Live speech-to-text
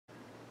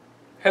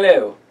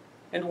Hello,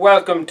 and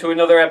welcome to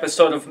another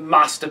episode of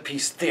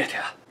Masterpiece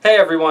Theater. Hey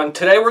everyone,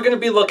 today we're going to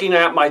be looking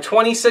at my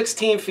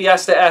 2016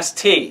 Fiesta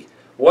ST.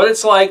 What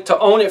it's like to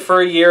own it for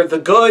a year, the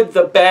good,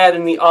 the bad,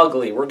 and the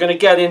ugly. We're going to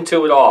get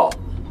into it all.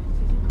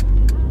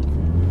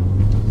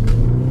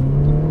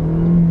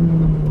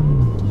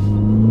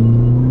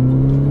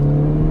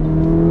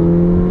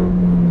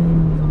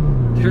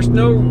 There's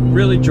no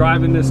really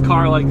driving this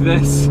car like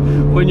this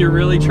when you're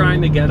really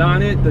trying to get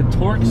on it. The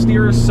torque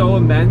steer is so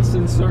immense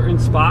in certain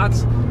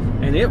spots,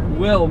 and it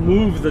will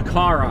move the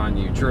car on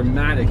you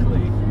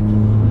dramatically.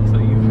 So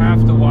you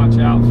have to watch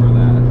out for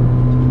that.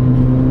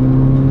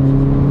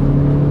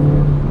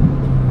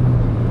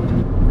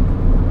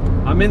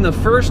 I'm in the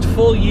first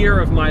full year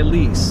of my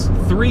lease,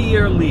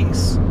 3-year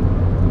lease.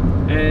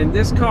 And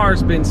this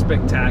car's been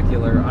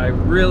spectacular. I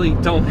really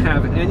don't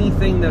have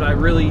anything that I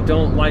really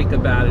don't like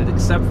about it,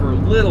 except for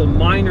little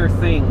minor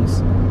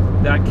things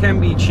that can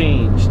be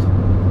changed.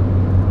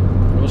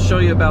 We'll show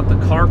you about the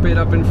carpet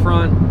up in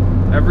front.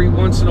 Every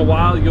once in a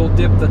while you'll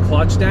dip the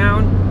clutch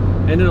down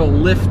and it'll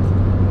lift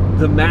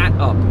the mat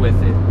up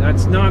with it.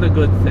 That's not a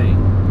good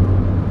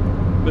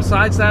thing.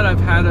 Besides that, I've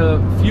had a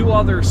few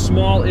other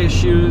small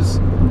issues.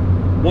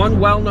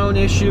 One well-known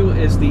issue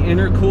is the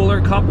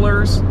intercooler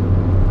couplers.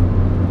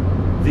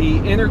 The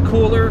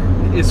intercooler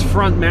is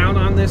front mount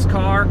on this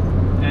car,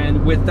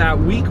 and with that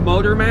weak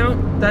motor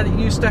mount that it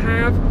used to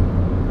have,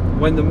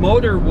 when the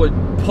motor would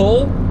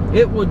pull,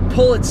 it would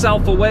pull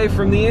itself away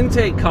from the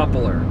intake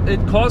coupler.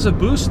 It'd cause a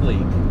boost leak.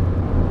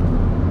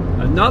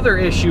 Another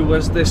issue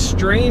was this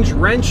strange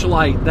wrench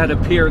light that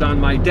appeared on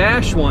my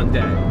dash one day.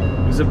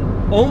 It was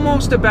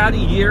almost about a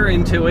year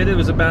into it. It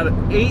was about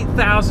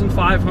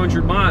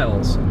 8,500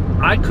 miles.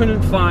 I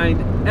couldn't find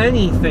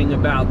anything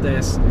about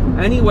this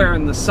anywhere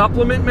in the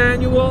supplement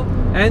manual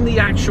and the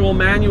actual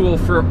manual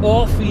for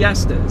all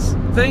Fiestas.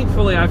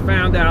 Thankfully, I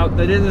found out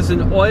that it is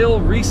an oil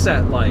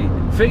reset light.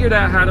 Figured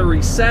out how to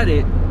reset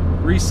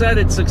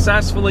it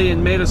successfully,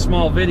 and made a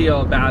small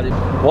video about it.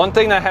 One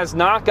thing that has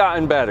not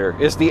gotten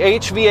better is the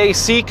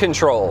HVAC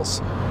controls.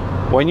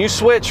 When you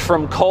switch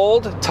from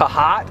cold to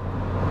hot,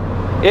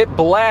 it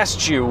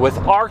blasts you with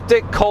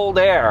Arctic cold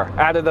air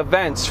out of the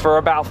vents for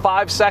about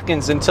 5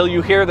 seconds until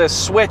you hear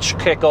this switch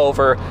kick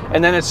over,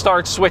 and then it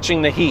starts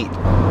switching the heat.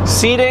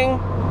 Seating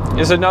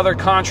is another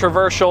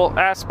controversial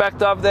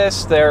aspect of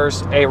this.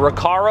 There's a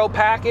Recaro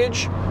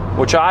package,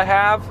 which I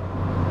have,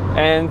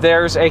 and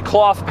there's a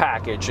cloth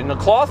package. And the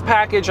cloth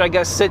package, I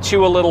guess, sits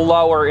you a little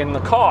lower in the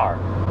car.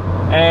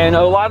 And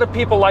a lot of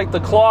people like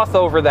the cloth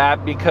over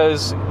that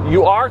because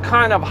you are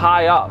kind of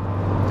high up.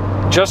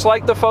 Just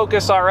like the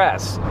Focus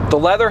RS. The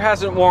leather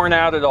hasn't worn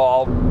out at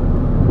all.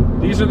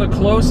 These are the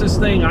closest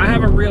thing. I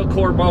have a real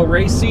Corbeau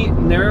race seat,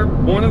 and they're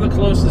one of the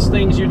closest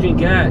things you can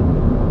get.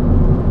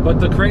 But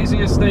the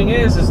craziest thing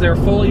is they're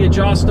fully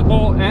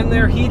adjustable and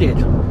they're heated.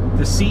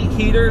 The seat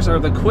heaters are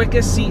the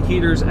quickest seat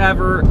heaters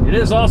ever. It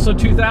is also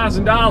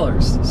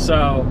 $2,000.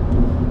 So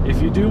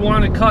if you do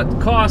want to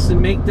cut costs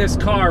and make this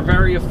car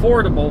very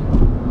affordable,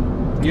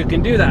 you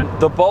can do that.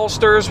 The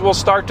bolsters will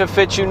start to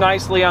fit you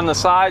nicely on the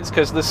sides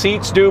because the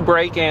seats do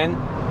break in.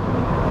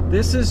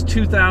 This is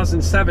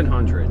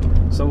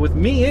 2,700. So with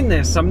me in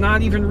this, I'm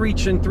not even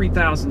reaching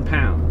 3,000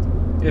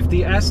 pounds. If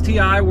the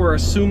STI were a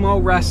sumo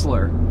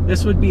wrestler,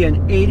 this would be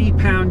an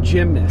 80-pound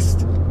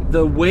gymnast.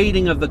 The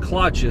weighting of the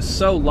clutch is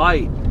so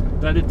light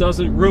that it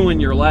doesn't ruin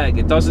your leg.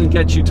 It doesn't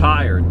get you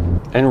tired.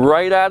 And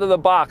right out of the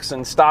box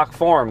in stock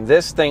form,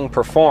 this thing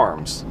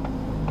performs.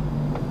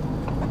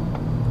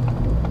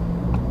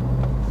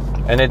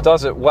 And it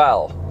does it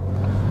well.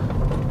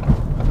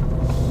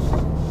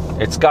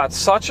 It's got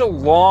such a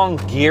long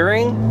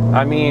gearing.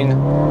 I mean,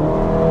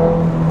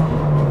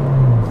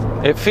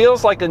 it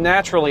feels like a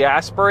naturally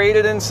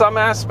aspirated in some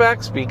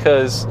aspects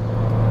because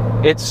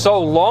it's so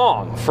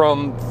long,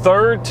 from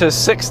 3rd to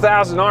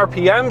 6,000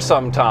 RPM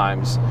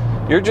sometimes.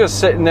 You're just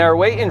sitting there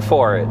waiting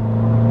for it.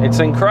 It's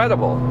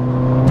incredible.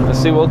 Let's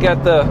see, we'll get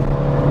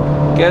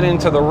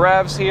into the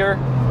revs here.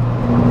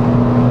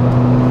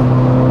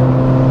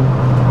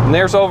 And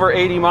there's over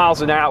 80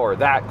 miles an hour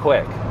that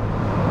quick.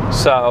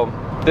 So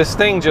this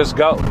thing just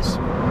goes.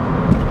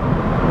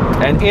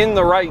 And in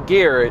the right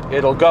gear,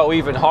 it'll go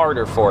even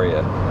harder for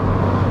you.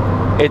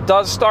 It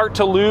does start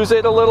to lose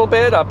it a little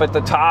bit up at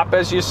the top,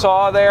 as you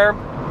saw there.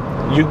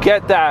 You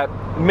get that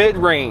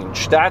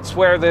mid-range. That's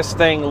where this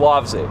thing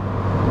loves it.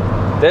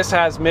 This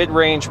has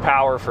mid-range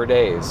power for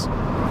days.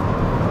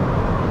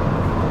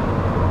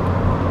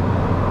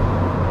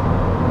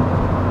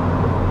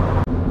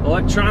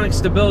 Electronic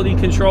stability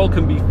control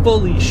can be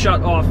fully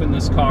shut off in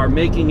this car,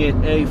 making it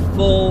a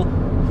full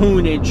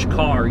hoonage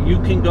car. You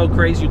can go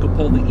crazy. You can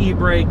pull the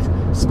e-brake,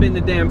 spin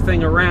the damn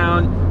thing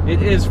around.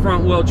 It is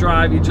front-wheel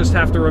drive. You just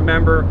have to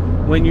remember,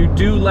 when you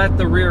do let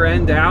the rear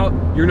end out,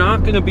 you're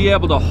not going to be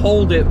able to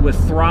hold it with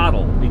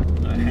throttle.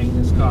 I hang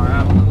this car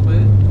out a little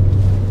bit.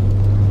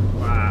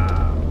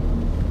 Wow.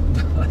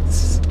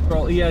 Let's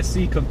roll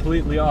ESC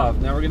completely off.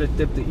 Now we're going to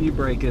dip the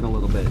e-brake in a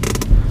little bit.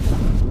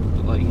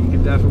 Like, you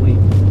can definitely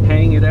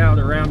hang it out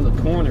around the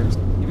corners.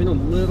 Even a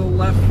little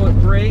left foot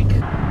brake.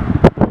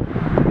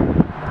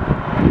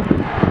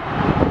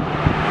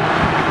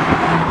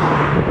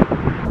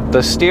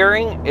 The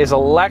steering is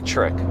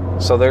electric,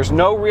 so there's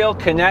no real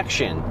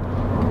connection.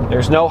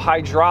 There's no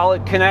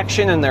hydraulic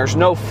connection, and there's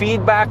no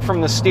feedback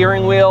from the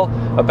steering wheel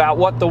about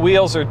what the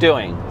wheels are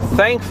doing.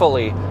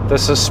 Thankfully, the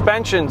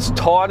suspension's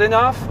taut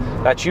enough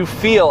that you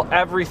feel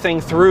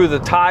everything through the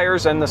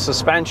tires and the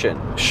suspension.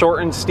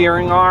 Shortened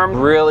steering arm,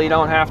 really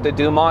don't have to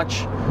do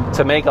much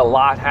to make a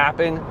lot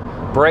happen.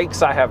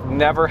 Brakes, I have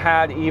never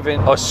had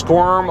even a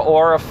squirm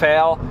or a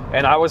fail,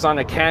 and I was on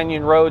a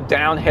canyon road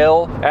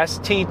downhill.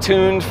 ST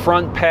tuned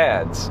front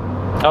pads.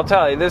 I'll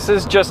tell you, this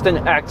is just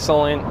an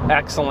excellent,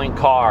 excellent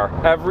car.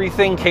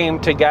 Everything came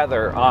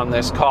together on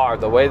this car.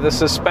 The way the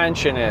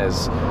suspension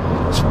is.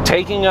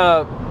 Taking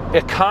a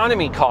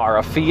economy car,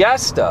 a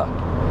Fiesta,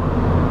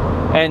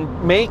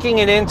 and making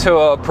it into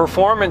a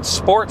performance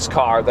sports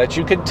car that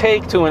you could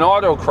take to an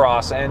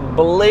autocross and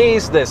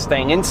blaze this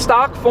thing in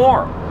stock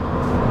form.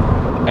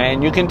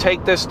 And you can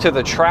take this to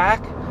the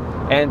track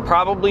and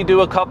probably do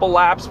a couple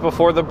laps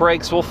before the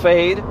brakes will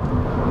fade,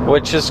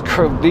 which is,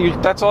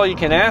 that's all you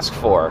can ask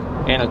for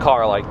in a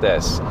car like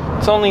this.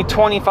 It's only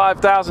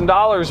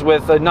 $25,000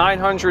 with a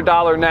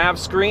 $900 nav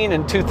screen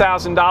and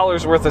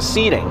 $2,000 worth of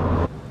seating.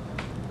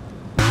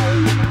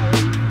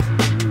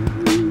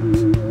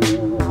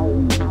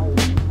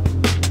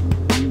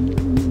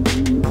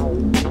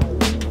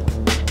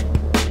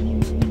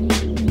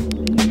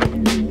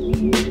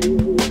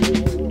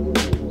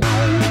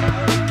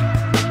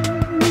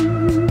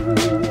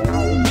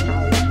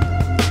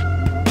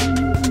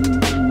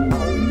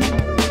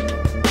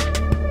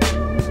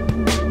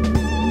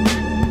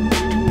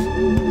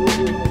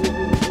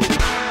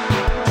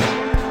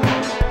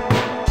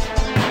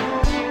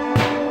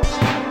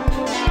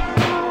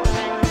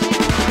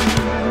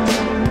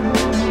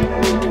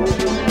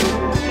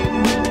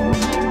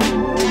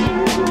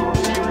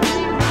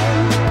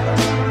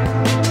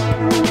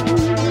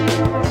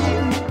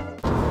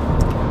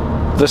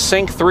 The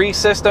Sync 3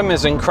 system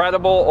is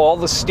incredible. All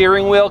the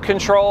steering wheel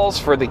controls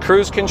for the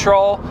cruise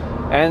control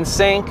and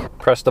sync.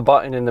 Press the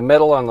button in the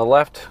middle on the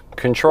left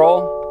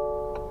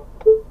control.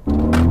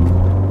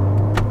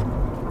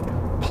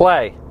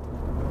 Play.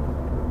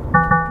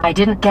 I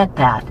didn't get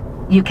that.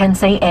 You can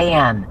say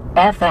AM,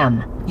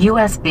 FM,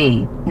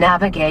 USB,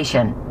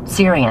 navigation,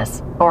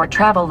 Sirius, or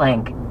travel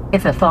link.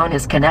 If the phone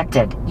is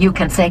connected, you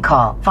can say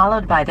call,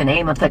 followed by the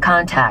name of the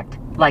contact,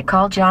 like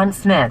call John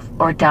Smith,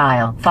 or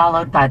dial,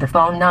 followed by the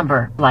phone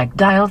number, like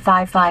dial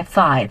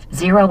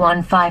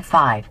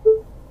 555-0155.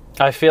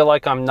 I feel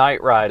like I'm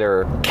Knight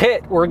Rider.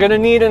 Kit, we're gonna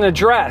need an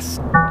address.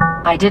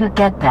 I didn't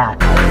get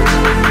that.